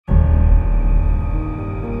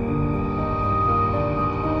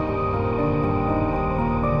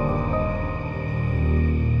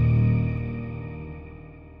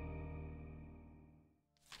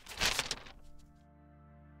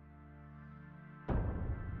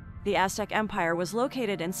The Aztec Empire was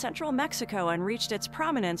located in central Mexico and reached its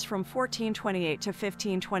prominence from 1428 to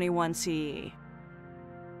 1521 CE.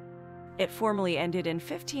 It formally ended in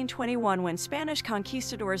 1521 when Spanish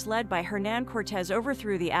conquistadors led by Hernán Cortés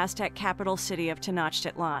overthrew the Aztec capital city of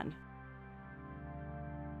Tenochtitlan.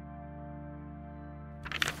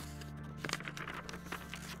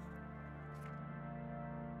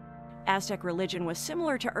 Aztec religion was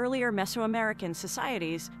similar to earlier Mesoamerican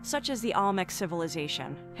societies, such as the Olmec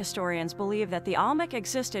civilization. Historians believe that the Olmec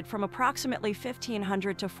existed from approximately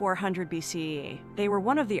 1500 to 400 BCE. They were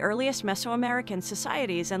one of the earliest Mesoamerican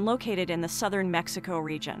societies and located in the southern Mexico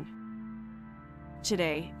region.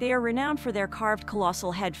 Today, they are renowned for their carved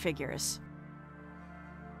colossal head figures.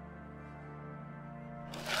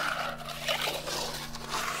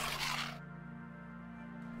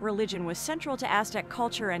 Religion was central to Aztec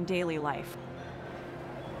culture and daily life.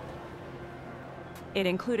 It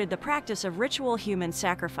included the practice of ritual human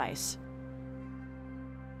sacrifice.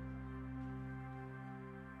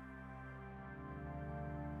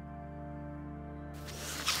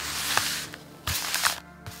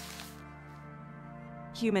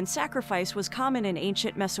 Human sacrifice was common in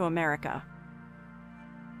ancient Mesoamerica.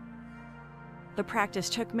 The practice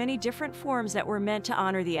took many different forms that were meant to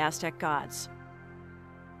honor the Aztec gods.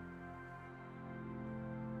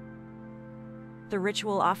 The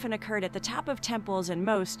ritual often occurred at the top of temples, and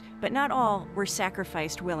most, but not all, were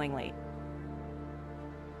sacrificed willingly.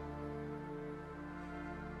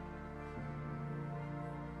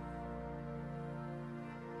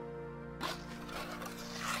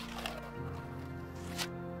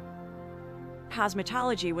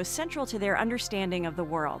 Cosmology was central to their understanding of the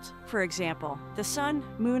world. For example, the sun,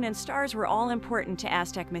 moon, and stars were all important to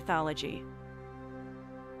Aztec mythology.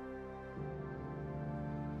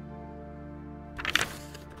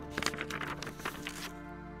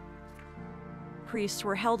 Priests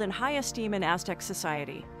were held in high esteem in Aztec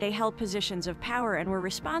society. They held positions of power and were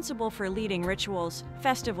responsible for leading rituals,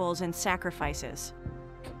 festivals, and sacrifices.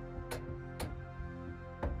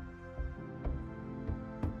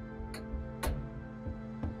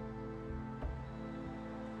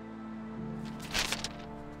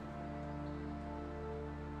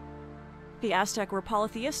 The Aztec were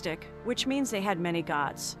polytheistic, which means they had many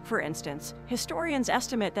gods. For instance, historians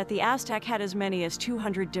estimate that the Aztec had as many as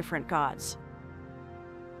 200 different gods.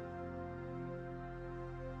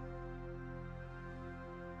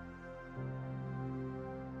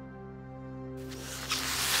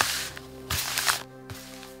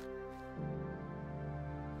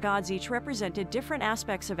 Gods each represented different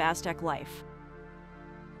aspects of Aztec life.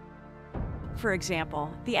 For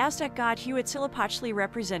example, the Aztec god Huitzilopochtli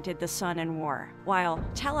represented the sun and war, while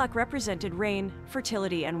Tlaloc represented rain,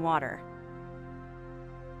 fertility, and water.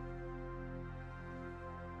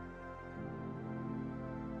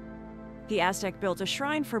 The Aztec built a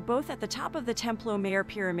shrine for both at the top of the Templo Mayor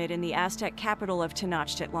pyramid in the Aztec capital of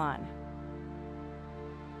Tenochtitlan.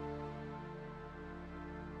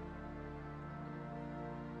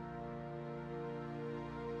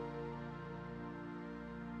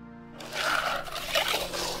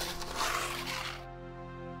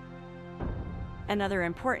 Another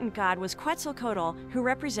important god was Quetzalcoatl, who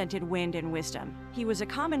represented wind and wisdom. He was a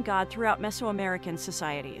common god throughout Mesoamerican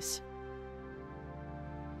societies.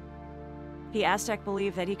 The Aztec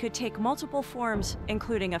believed that he could take multiple forms,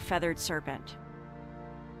 including a feathered serpent.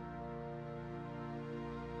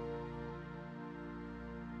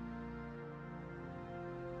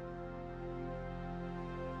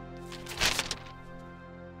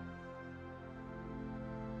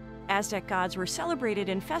 Aztec gods were celebrated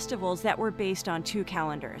in festivals that were based on two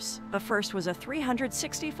calendars. The first was a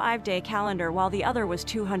 365-day calendar, while the other was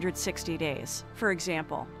 260 days. For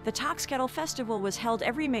example, the Toxquetl festival was held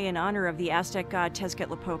every May in honor of the Aztec god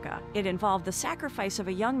Tezcatlipoca. It involved the sacrifice of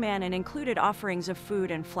a young man and included offerings of food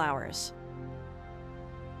and flowers.